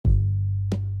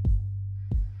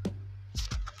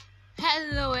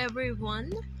Hello,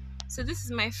 everyone. So, this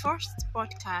is my first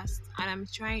podcast, and I'm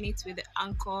trying it with the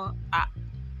Anchor app.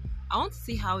 I want to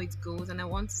see how it goes and I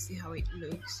want to see how it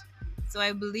looks. So,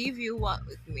 I believe you work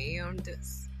with me on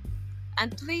this.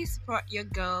 And please support your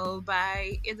girl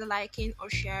by either liking or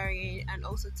sharing, and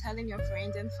also telling your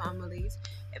friends and families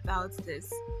about this.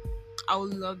 I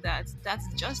would love that. That's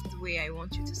just the way I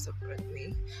want you to support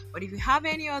me. But if you have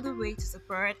any other way to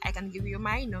support, I can give you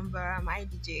my number, my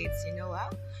digits,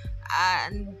 what?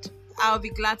 And I'll be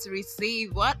glad to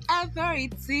receive whatever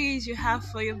it is you have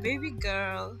for your baby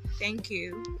girl. Thank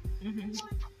you.